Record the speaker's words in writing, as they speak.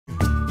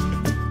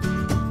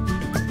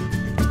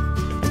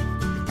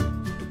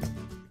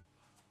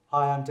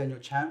Hi, I'm Daniel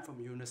Chan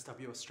from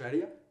UNSW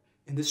Australia.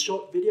 In this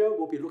short video,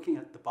 we'll be looking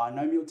at the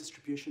binomial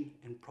distribution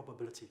in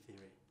probability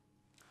theory.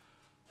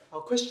 Our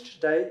question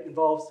today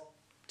involves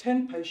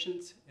 10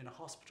 patients in a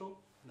hospital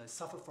and they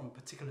suffer from a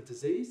particular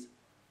disease.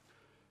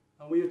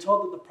 And we are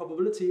told that the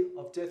probability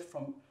of death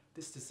from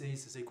this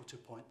disease is equal to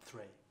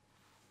 0.3.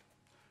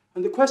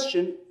 And the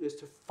question is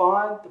to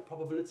find the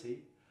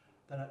probability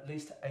that at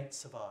least 8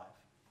 survive.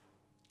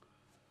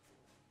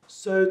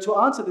 So to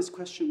answer this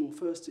question, we'll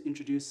first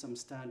introduce some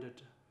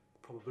standard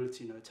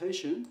probability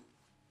notation.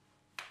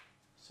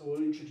 So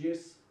we'll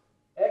introduce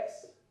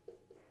x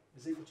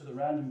is equal to the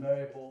random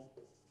variable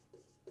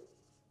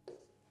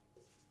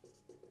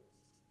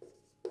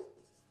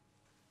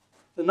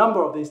the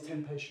number of these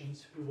 10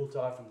 patients who will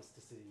die from this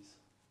disease.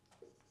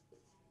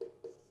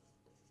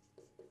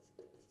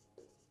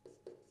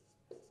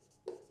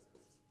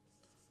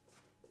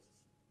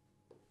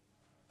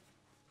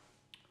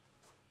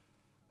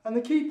 And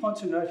the key point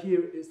to note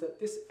here is that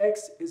this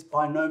x is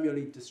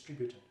binomially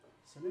distributed.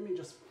 So let me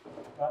just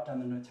write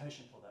down the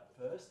notation for that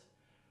first.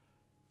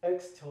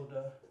 X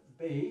tilde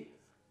b.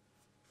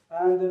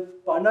 And the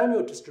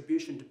binomial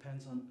distribution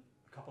depends on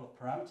a couple of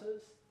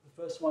parameters. The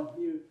first one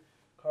here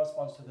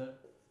corresponds to the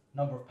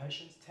number of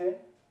patients, 10.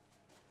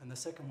 And the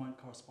second one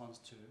corresponds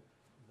to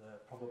the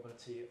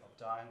probability of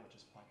dying, which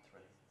is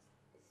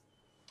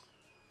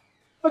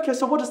 0.3. Okay,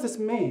 so what does this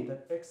mean,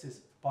 that x is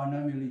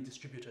binomially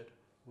distributed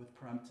with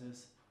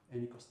parameters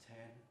n equals 10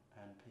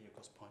 and p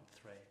equals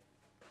 0.3?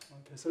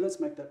 Okay, so let's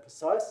make that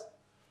precise.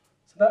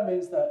 So that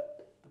means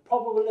that the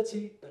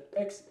probability that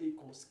x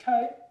equals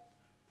k,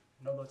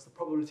 in other words, the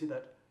probability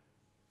that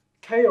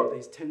k of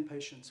these 10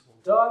 patients will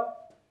die,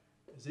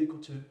 is equal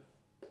to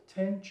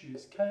 10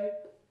 choose k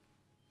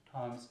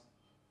times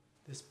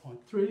this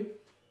 0.3 to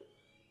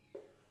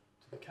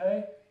the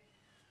k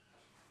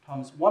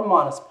times 1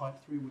 minus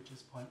 0.3, which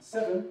is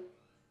 0.7,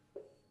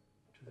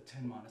 to the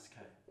 10 minus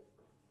k.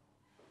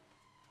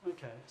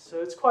 Okay,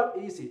 so it's quite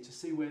easy to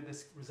see where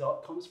this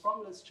result comes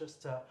from. Let's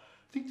just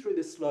think through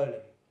this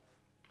slowly.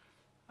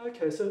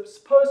 Okay, so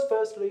suppose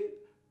firstly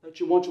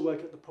that you want to work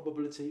out the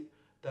probability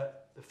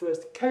that the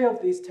first k of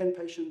these 10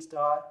 patients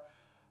die,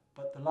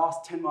 but the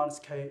last 10 minus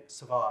k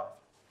survive.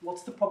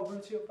 What's the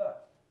probability of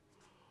that?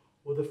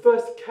 Well, the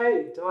first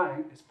k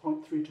dying is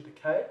 0.3 to the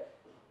k,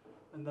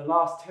 and the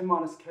last 10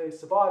 minus k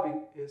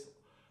surviving is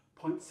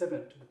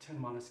 0.7 to the 10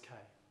 minus k.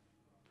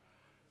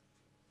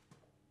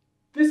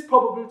 This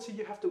probability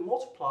you have to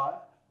multiply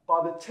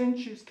by the 10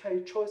 choose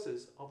k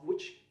choices of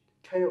which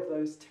k of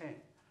those 10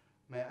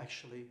 may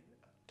actually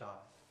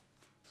die.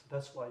 So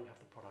that's why you have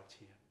the product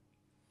here.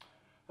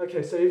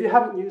 Okay, so if you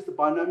haven't used the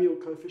binomial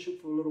coefficient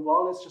for a little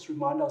while, let's just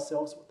remind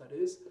ourselves what that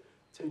is.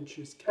 10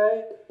 choose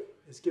k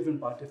is given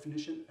by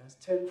definition as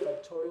 10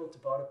 factorial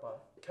divided by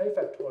k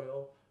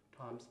factorial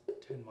times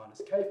 10 minus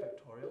k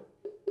factorial.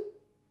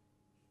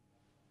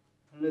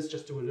 And let's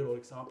just do a little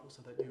example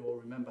so that you all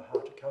remember how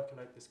to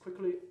calculate this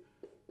quickly.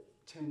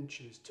 10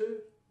 choose 2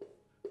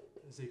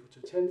 is equal to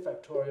 10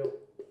 factorial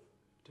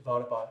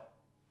divided by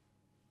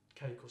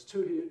k equals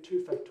 2 here,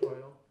 2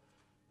 factorial.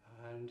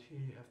 And here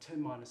you have 10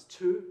 minus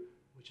 2,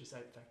 which is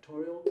 8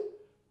 factorial.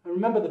 And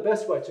remember, the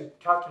best way to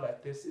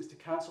calculate this is to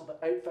cancel the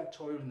 8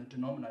 factorial in the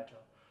denominator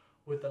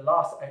with the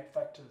last 8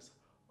 factors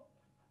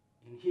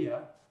in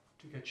here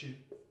to get you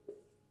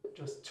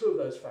just 2 of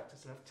those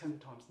factors left, 10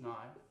 times 9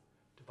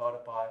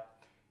 divided by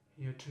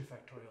here 2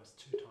 factorial is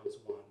 2 times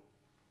 1.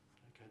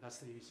 Okay, that's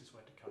the easiest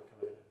way to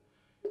calculate it.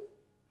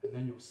 And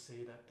then you'll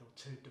see that the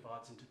 2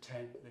 divides into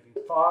 10, leaving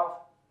 5,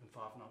 and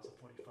 5 9s are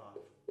 45.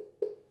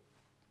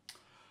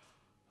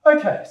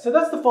 Okay, so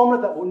that's the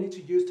formula that we'll need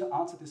to use to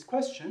answer this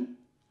question.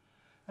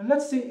 And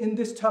let's see in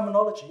this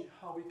terminology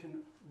how we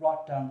can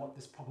write down what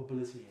this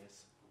probability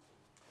is.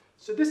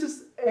 So this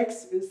is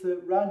x is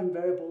the random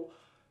variable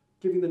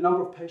giving the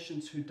number of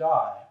patients who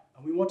die.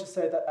 And we want to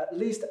say that at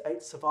least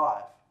 8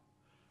 survive.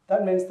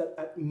 That means that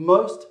at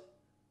most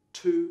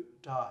 2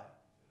 die.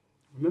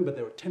 Remember,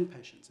 there are 10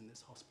 patients in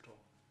this hospital.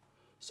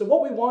 So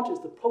what we want is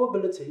the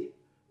probability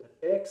that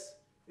x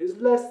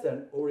is less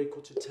than or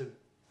equal to 2.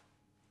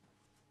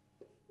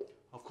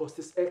 Of course,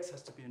 this x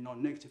has to be a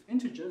non-negative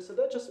integer, so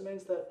that just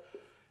means that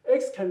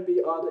x can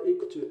be either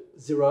equal to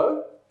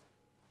 0,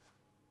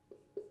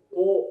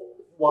 or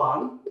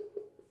 1,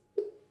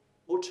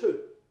 or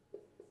 2.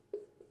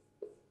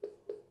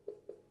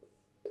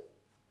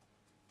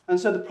 And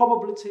so the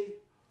probability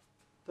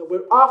that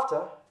we're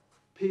after,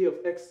 p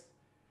of x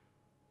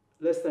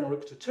less than or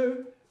equal to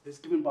 2, is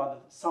given by the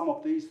sum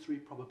of these 3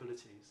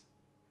 probabilities.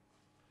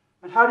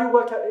 And how do you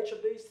work out each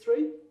of these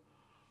 3?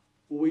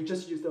 Well, we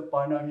just use the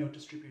binomial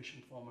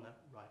distribution formula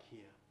right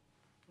here.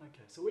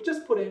 Okay, so we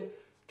just put in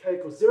k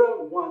equals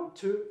 0, 1,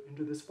 2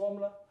 into this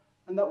formula,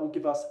 and that will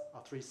give us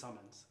our 3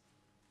 summons.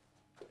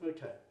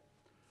 Okay.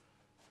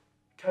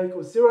 K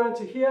equals 0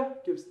 into here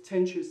gives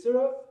 10 choose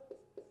 0,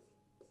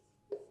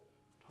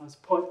 times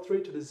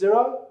 0.3 to the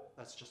 0,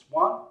 that's just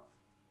 1,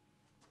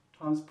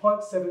 times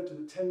 0.7 to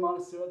the 10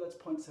 minus 0, that's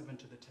 0.7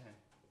 to the 10.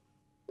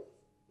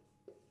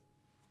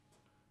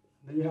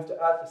 Then you have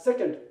to add the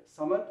second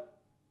summand,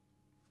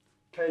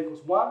 k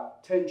equals 1,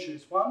 10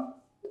 choose 1,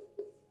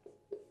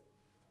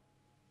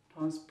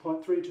 times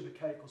 0.3 to the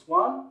k equals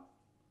 1,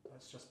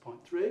 that's just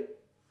 0.3.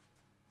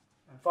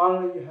 And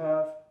finally you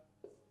have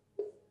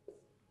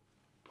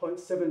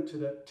 0.7 to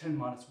the 10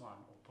 minus 1,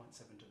 or 0.7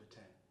 to the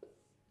 10,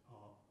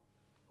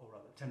 or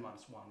rather 10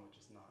 minus 1, which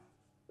is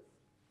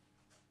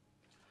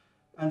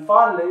 9. And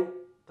finally,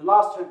 the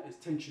last term is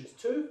 10 choose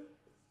 2,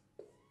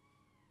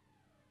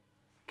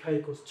 k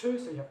equals 2,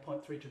 so you have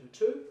 0.3 to the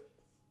 2,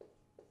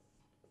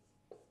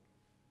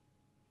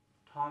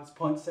 times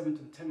 0.7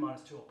 to the 10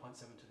 minus 2, or 0.7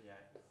 to the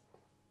 8.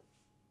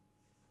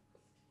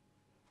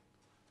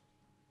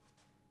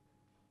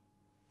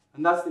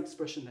 And that's the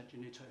expression that you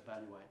need to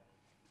evaluate.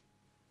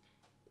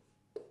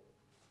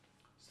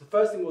 So the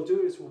first thing we'll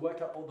do is we'll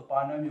work out all the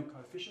binomial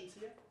coefficients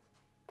here.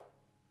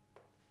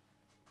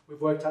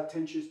 We've worked out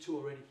 10 choose 2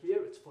 already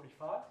here, it's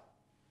 45.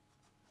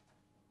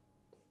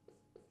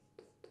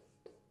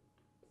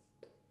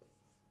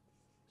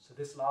 So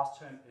this last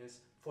term is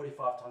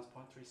 45 times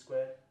 0.3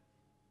 squared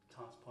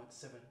times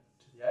 0.7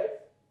 to the 8.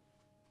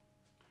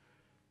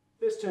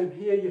 This term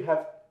here you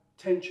have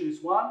 10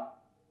 choose 1.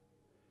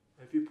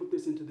 If you put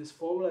this into this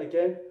formula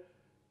again,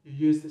 you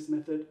use this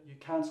method, you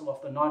cancel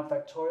off the 9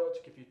 factorial to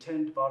give you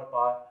 10 divided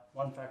by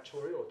 1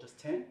 factorial, or just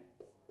 10.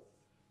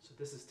 So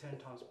this is 10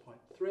 times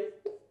 0.3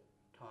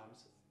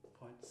 times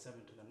 0.7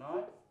 to the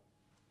 9.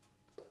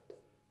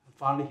 And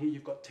finally here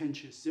you've got 10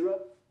 choose 0.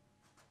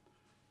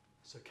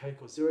 So k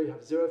equals 0, you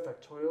have 0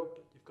 factorial,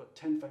 but you've got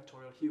 10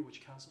 factorial here,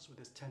 which cancels with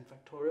this 10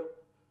 factorial.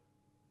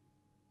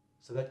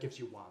 So that gives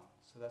you 1.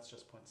 So that's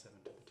just 0.7 to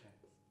the 10.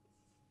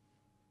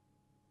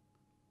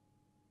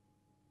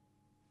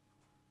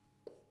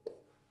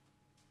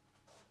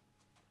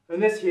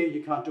 And this here,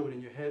 you can't do it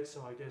in your head,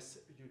 so I guess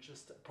you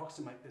just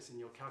approximate this in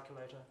your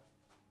calculator.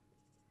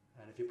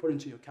 And if you put it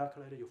into your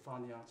calculator, you'll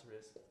find the answer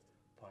is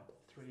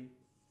 0.3828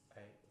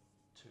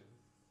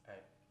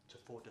 to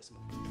 4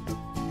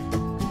 decimal.